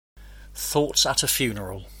Thoughts at a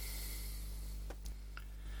Funeral.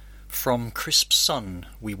 From crisp sun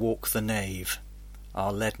we walk the nave,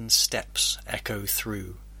 our leaden steps echo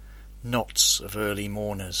through knots of early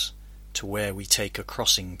mourners to where we take a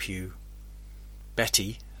crossing pew.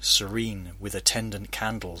 Betty, serene with attendant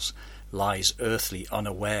candles, lies earthly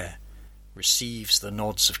unaware, receives the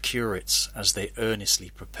nods of curates as they earnestly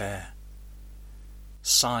prepare.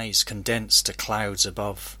 Sighs condense to clouds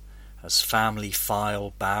above, as family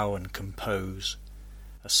file bow and compose,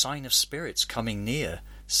 a sign of spirits coming near,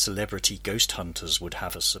 celebrity ghost hunters would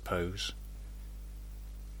have us suppose.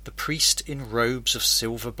 The priest in robes of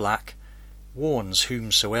silver black warns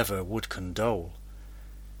whomsoever would condole.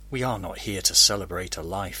 We are not here to celebrate a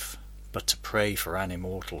life, but to pray for an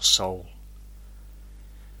immortal soul.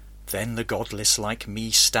 Then the godless like me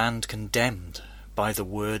stand condemned by the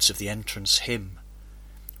words of the entrance hymn.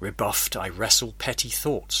 Rebuffed I wrestle petty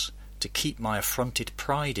thoughts to keep my affronted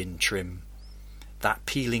pride in trim. That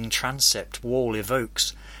peeling transept wall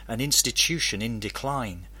evokes an institution in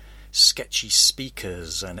decline, sketchy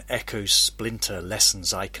speakers and echoes splinter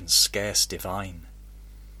lessons I can scarce divine.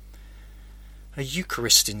 A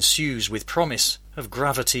Eucharist ensues with promise of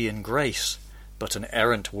gravity and grace, but an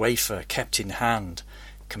errant wafer kept in hand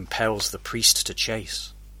compels the priest to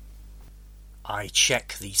chase. I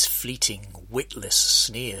check these fleeting, witless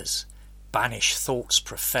sneers, banish thoughts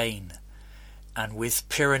profane, and with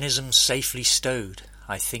Pyrrhonism safely stowed,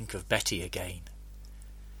 I think of Betty again.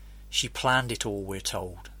 She planned it all, we're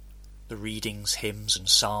told, the readings, hymns and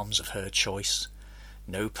psalms of her choice.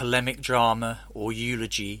 No polemic drama or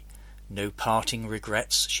eulogy, no parting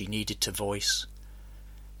regrets she needed to voice.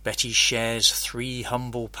 Betty shares 3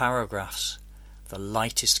 humble paragraphs, the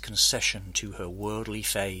lightest concession to her worldly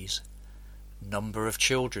phase. Number of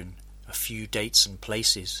children, a few dates and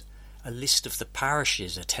places, a list of the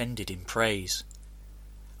parishes attended in praise.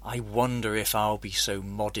 I wonder if I'll be so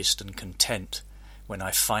modest and content when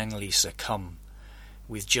I finally succumb,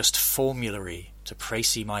 with just formulary to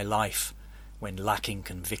précis my life when lacking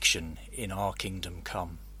conviction in our kingdom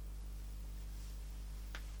come.